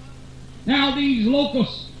wicked. Now these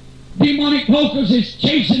locusts, demonic locusts, is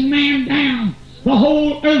chasing man down. The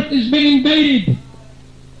whole earth has been invaded.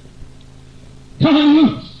 Come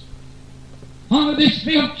loose under this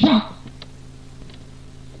fifth trumpet.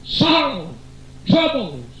 Sorrow,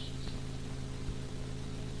 troubles.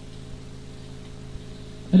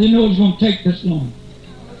 I didn't know it was going to take this long.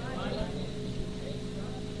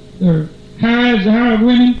 Their hair as the hair of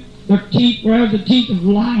women, their teeth were as the teeth of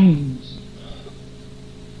lions.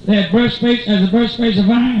 They had breastplates as the breastplates of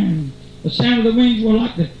iron. The sound of the wings were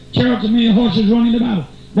like the chariots of many horses running to battle.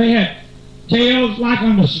 They had tails like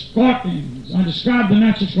unto scorpions. I described the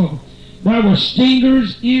natural scorpion. There were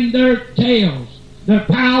stingers in their tails. Their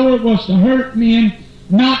power was to hurt men,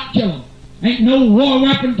 not kill them. Ain't no war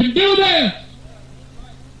weapon can do this.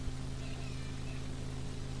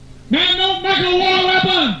 Man, don't make a war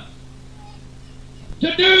weapon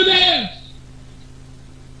to do this.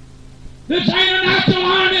 This ain't a natural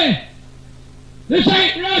army. This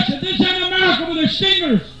ain't Russia. This ain't America with their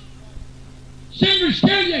stingers. Stingers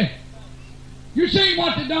kill you. You seen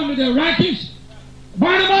what they done to the Iraqis?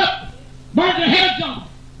 Burn them up. Burn their heads off.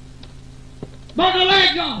 Burn their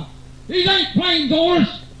legs off. These ain't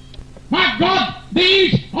flamethrowers. My God,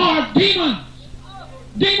 these are demons.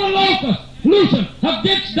 Demon locusts. Loose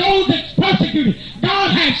against those that's persecuted. God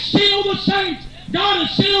has sealed the saints. God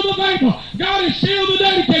has sealed the faithful. God has sealed the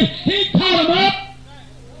dedicated. He caught them up.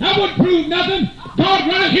 That wouldn't prove nothing. God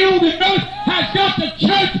right here on the earth has got the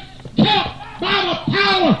church kept by the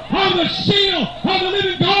power of the seal of the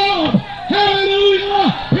living God. Hallelujah.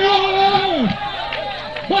 Here on earth.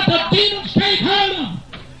 But the demons can't hurt them.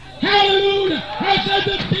 Hallelujah. I said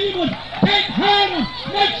the demons can't hurt them.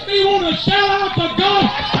 Makes me want to sell out to God.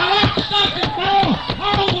 I like stock and ball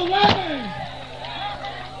all the way.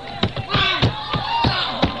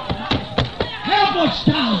 Help us,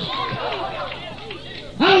 God.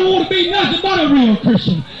 I don't want to be nothing but a real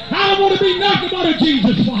Christian. I don't want to be nothing but a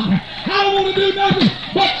Jesus follower. I don't want to do nothing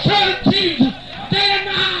but serve Jesus day and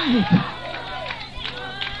night.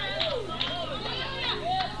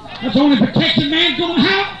 That's the only protection man's going to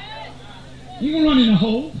have. You're going to run in a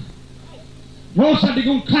hole. Lord said they're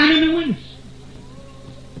going to climb in the windows.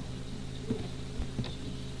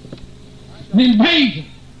 An invasion.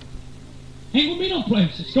 Ain't going to be no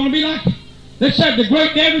place. It's going to be like, they said, the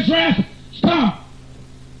great David's wrath has come.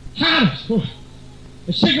 Hide us. For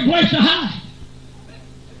a secret place to hide.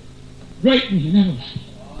 Great men, everybody.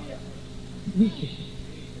 Wicked.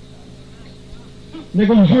 They're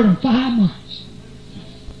going to hurt them 5 months.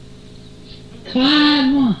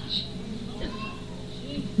 5 months.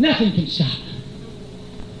 Nothing can stop them.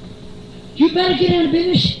 You better get into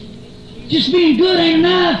business. Just being good ain't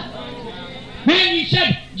enough. Man, he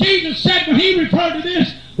said, Jesus said when he referred to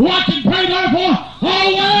this, watch and pray therefore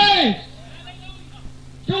always.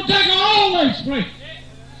 Don't take an always pray.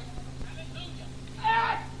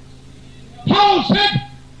 Paul said,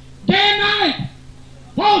 day and night.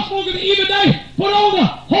 Paul spoke of the even day, put on the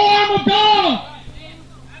whole arm of God.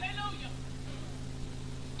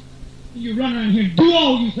 You run around here and do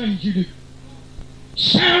all you things you do.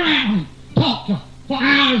 Sit around and talk to for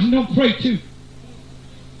hours and don't pray too.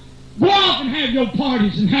 Go off and have your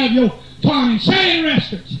parties and have your fun and stay in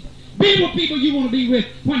restaurants. Be with people you want to be with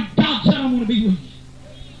when God said I want to be with you.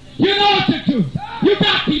 You know it's the truth. You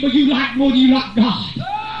got people you like more than you like God.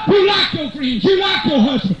 You like your friends. You like your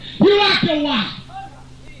husband. You like your wife.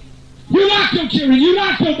 You like your children. You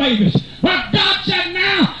like your babies. But God said,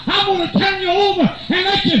 now I'm going to turn you over and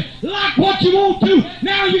let you like what you want to.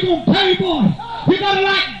 Now you're going to pay for it. You better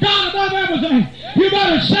like God above everything. You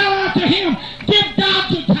better sell out to Him. Give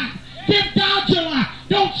God your time. Give God your life.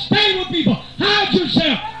 Don't stay with people. Hide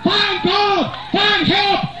yourself. Find God. Find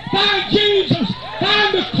help. Find Jesus.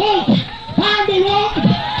 Find the coat. Find the rod.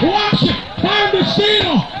 Wash it. Find the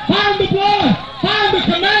seal. Find the blood. Find the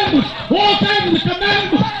commandments. Walk after the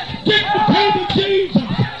commandments. Get the faith of Jesus.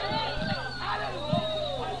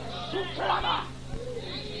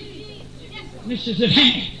 This is at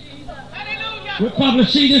hand. We'll probably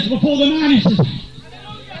see this before the 90s.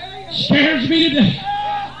 Scares me today.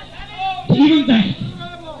 Even think.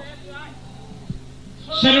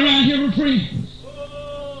 Sit around here with friends.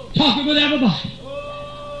 Talking with everybody.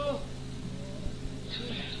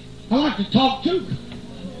 I like to talk too.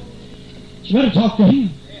 You better talk to Him.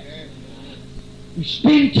 You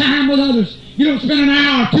spend time with others. You don't spend an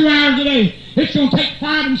hour, 2 hours a day. It's going to take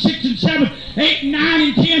 5 and 6 and 7, 8 and 9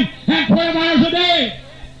 and 10 and 12 hours a day.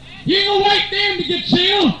 You ain't going to wait then to get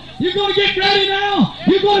sealed. You're going to get ready now.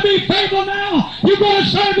 You're going to be faithful now. You're going to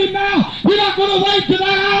serve Him now. You're not going to wait to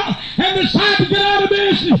that hour and decide to get out of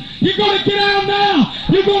business. You're going to get out now.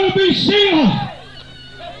 You're going to be sealed.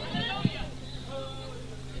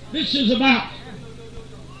 This is about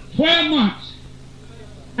 12 months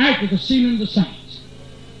after the sealing of the saints.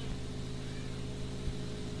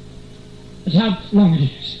 That's how long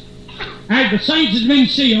it is. After the saints has been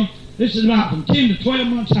sealed, this is about from 10 to 12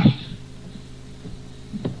 months after.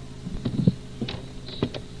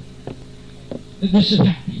 This is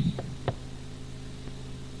happening.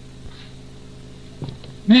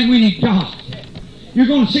 Man, we need God. You're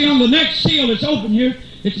going to see on the next seal that's open here,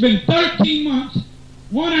 it's been 13 months,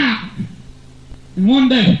 1 hour, and 1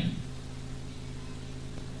 day.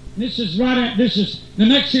 This is the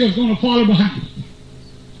next seal is going to follow behind it.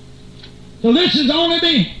 So this has only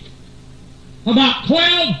been about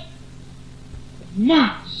 12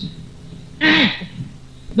 months after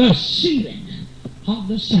the sealing of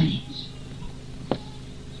the saints.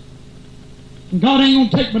 And God ain't going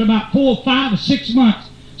to take but about 4 or 5 or 6 months,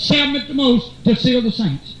 7 at the most, to seal the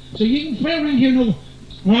saints. So you can pray around here and go,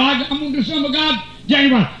 well, I'm going to do something with God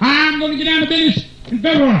January. I'm going to get down to business in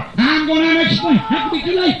February. I'm going out next spring. That could be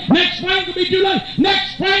too late. Next spring could be too late.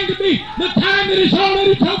 Next spring could be the time that it's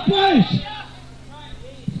already took place.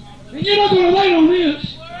 And you're not going to wait on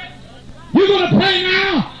this. You're going to pray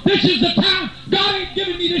now. This is the time. God ain't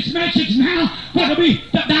giving me this message now for to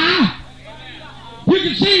die. You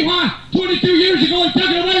can see why 22 years ago He took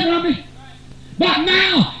it away from me. But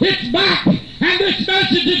now it's back. And this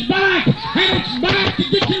message is back. And it's back to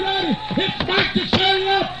get you ready. It's back to stir you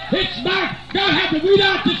up. It's back. God had to weed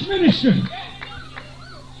out this ministry.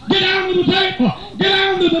 Get down to the faithful. Get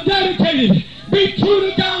down to the dedicated. Be true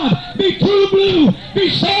to God. Be true blue. Be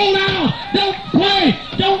sold out. Don't play.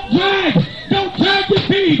 Don't drag. Don't drag your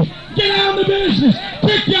feet. Get down to business.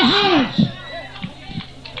 Pick your hearts.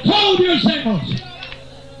 Clothe yourselves.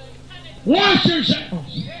 Wash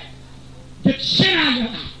yourselves. Get sin out of your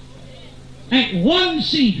life. Ain't one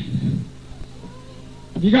sin.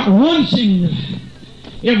 If you got one sin in your life,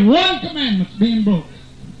 if one commandment's being broke,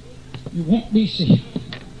 you won't be saved.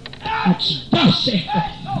 That's thus saith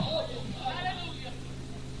God.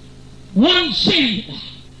 One sin,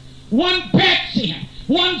 one pet sin,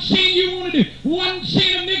 one sin you want to do, one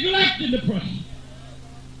sin of neglecting to pray,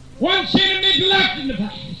 one sin of neglecting to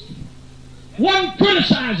fast, one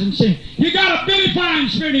criticizing sin. You got a vilifying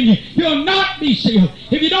spirit in you. You'll not be sealed.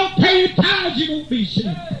 If you don't pay your tithes, you won't be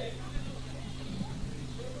sealed.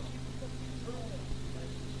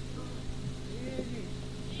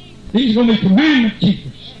 These are going to be commandment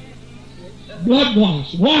keepers. Blood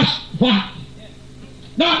washed white.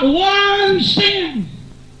 Not one sin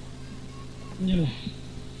in your life.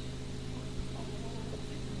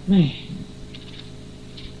 Man.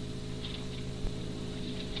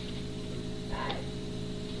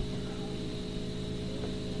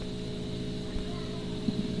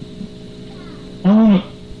 I want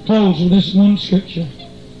to close with this one scripture.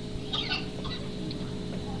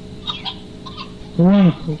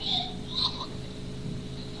 Chronicles.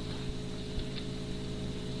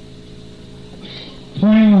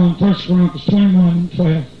 First Chronicles 21 and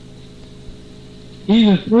 12.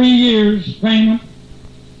 Either 3 years payment,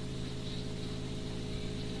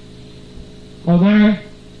 or there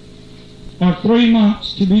are 3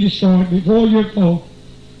 months to be destroyed before your foe,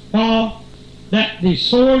 or that the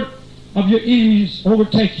sword of your enemies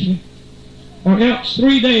overtakes you, or else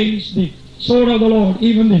 3 days the sword of the Lord,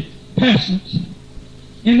 even the pestilence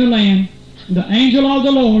in the land, and the angel of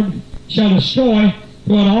the Lord shall destroy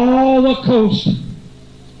throughout all the coast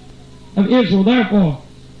of Israel. Therefore,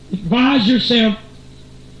 advise yourself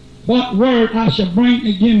what word I shall bring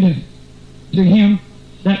again to him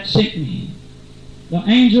that sent me, the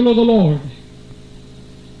angel of the Lord.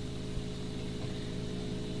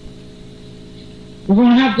 We're going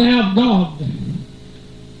to have God.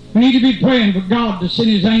 We need to be praying for God to send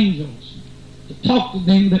His angels to talk to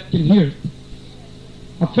them that can hear it.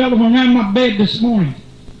 I felt them around my bed this morning.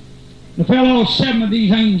 I felt all 7 of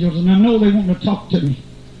these angels, and I know they want to talk to me.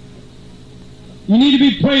 You need to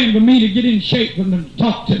be praying for me to get in shape for them to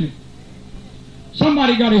talk to me.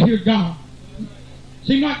 Somebody got to hear God.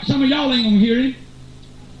 Seems like some of y'all ain't going to hear Him.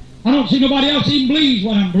 I don't see nobody else even believes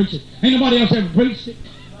what I'm preaching. Ain't nobody else ever preached it.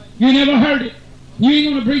 You never heard it. You ain't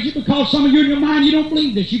going to preach it because some of you in your mind, you don't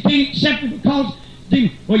believe this. You can't accept it because,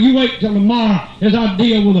 well, you wait till tomorrow as I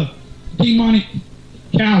deal with a demonic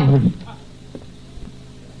Calvary.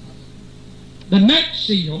 The next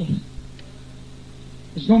seal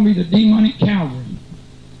is going to be the demonic cavalry.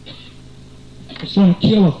 It's going to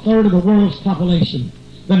kill a third of the world's population.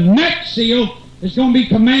 The next seal is going to be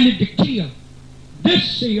commanded to kill.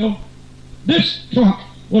 This seal, this trump,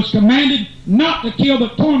 was commanded not to kill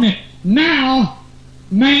but torment. Now,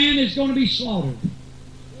 man is going to be slaughtered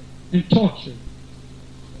and tortured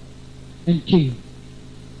and killed.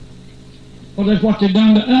 Well, that's what they've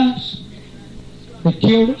done to us. They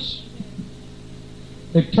killed us.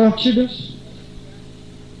 They tortured us.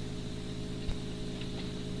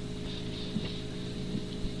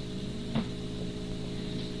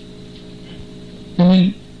 And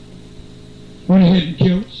then went ahead and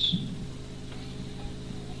killed us.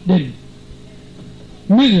 Didn't.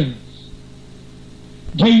 Millions.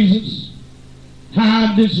 Jesus,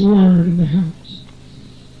 hide this word in the house.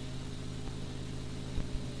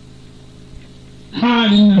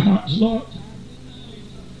 Hide in the hearts, Lord.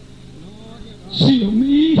 Seal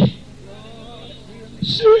me.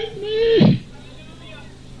 Seal me.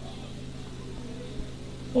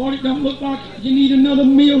 Lord, it don't look like you need another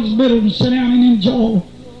meal's middle to sit down and enjoy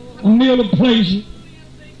a meal of pleasure.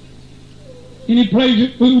 Any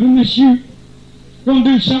pleasure food unless you're going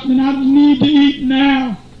to do something I need to eat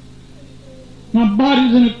now. My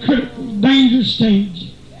body's in a critical, dangerous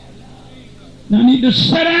stage. And I need to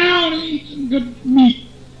sit down and eat some good meat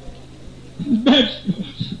and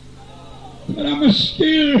vegetables. But I'm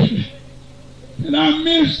scared and I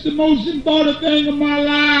miss the most important thing of my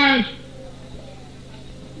life.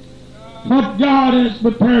 What God has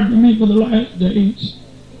prepared for me for the last days.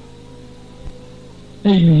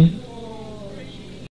 Amen.